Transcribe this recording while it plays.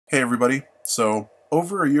Hey everybody, so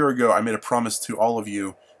over a year ago I made a promise to all of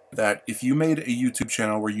you that if you made a YouTube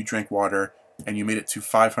channel where you drink water and you made it to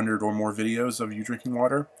 500 or more videos of you drinking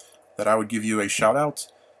water, that I would give you a shout out.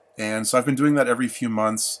 And so I've been doing that every few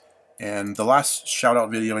months, and the last shout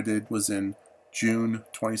out video I did was in June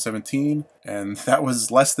 2017, and that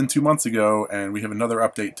was less than 2 months ago, and we have another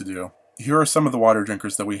update to do. Here are some of the water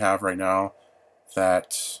drinkers that we have right now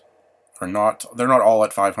that are they're not all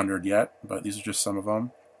at 500 yet, but these are just some of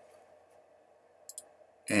them.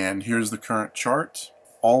 And here's the current chart.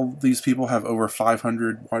 All these people have over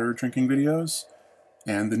 500 water drinking videos.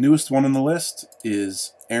 And the newest one on the list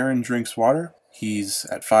is Aaron Drinks Water. He's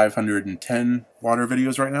at 510 water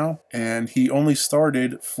videos right now. And he only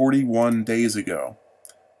started 41 days ago,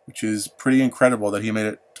 which is pretty incredible that he made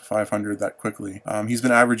it to 500 that quickly. He's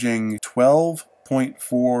been averaging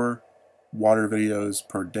 12.4 water videos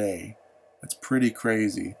per day. That's pretty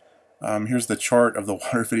crazy. Here's the chart of the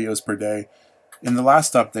water videos per day. In the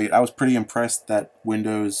last update, I was pretty impressed that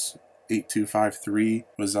Windows 8253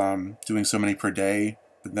 was doing so many per day,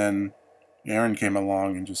 but then Aaron came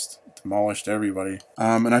along and just demolished everybody.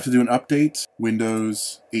 And I have to do an update.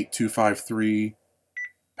 Windows 8253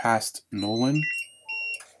 past Nolan.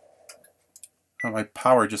 Oh, my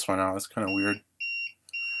power just went out. That's kind of weird.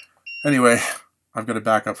 Anyway, I've got a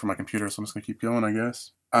backup for my computer, so I'm just going to keep going, I guess.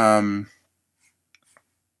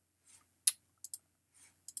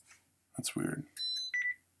 That's weird.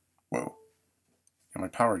 Whoa. Yeah, my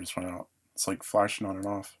power just went out. It's like flashing on and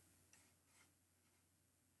off.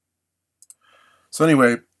 So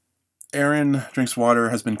anyway, Aaron Drinks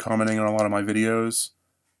Water has been commenting on a lot of my videos.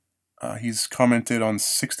 He's commented on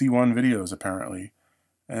 61 videos apparently.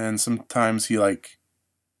 And sometimes he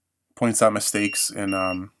points out mistakes in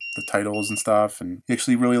the titles and stuff, and he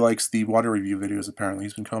actually really likes the water review videos apparently.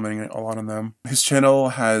 He's been commenting a lot on them. His channel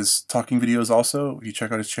has talking videos also. If you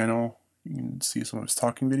check out his channel, you can see some of his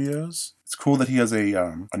talking videos. It's cool that he has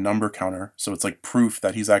a number counter, so it's like proof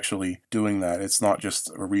that he's actually doing that. It's not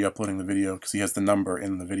just re-uploading the video, because he has the number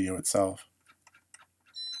in the video itself.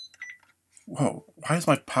 Whoa, why is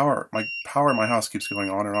my power in my house keeps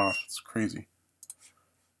going on and off? It's crazy.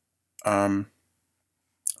 And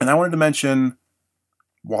I wanted to mention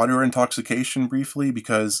water intoxication briefly,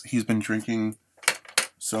 because he's been drinking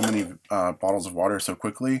so many bottles of water so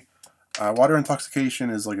quickly. Water intoxication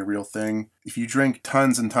is like a real thing. If you drink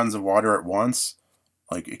tons and tons of water at once,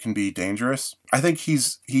 it can be dangerous. I think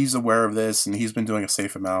he's aware of this, and he's been doing a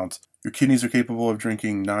safe amount. Your kidneys are capable of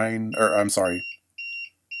drinking what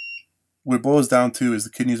it boils down to is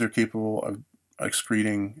the kidneys are capable of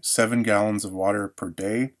excreting 7 gallons of water per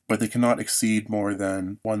day, but they cannot exceed more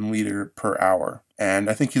than 1 liter per hour. And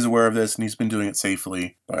I think he's aware of this, and he's been doing it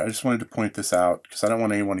safely. But I just wanted to point this out, because I don't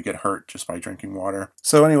want anyone to get hurt just by drinking water.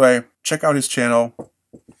 So anyway, check out his channel.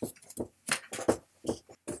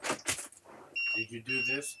 Did you do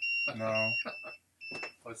this? No.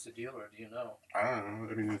 What's the deal, or do you know? I don't know.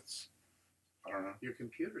 I mean, I don't know. Your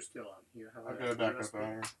computer's still on. You have I've got a backup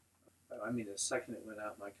power. I mean, the second it went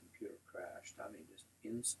out, my computer crashed. I mean, just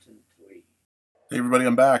instantly. Hey everybody,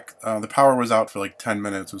 I'm back. The power was out for like 10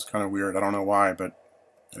 minutes. It was kind of weird. I don't know why, but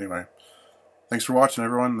anyway. Thanks for watching,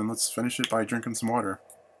 everyone, and let's finish it by drinking some water.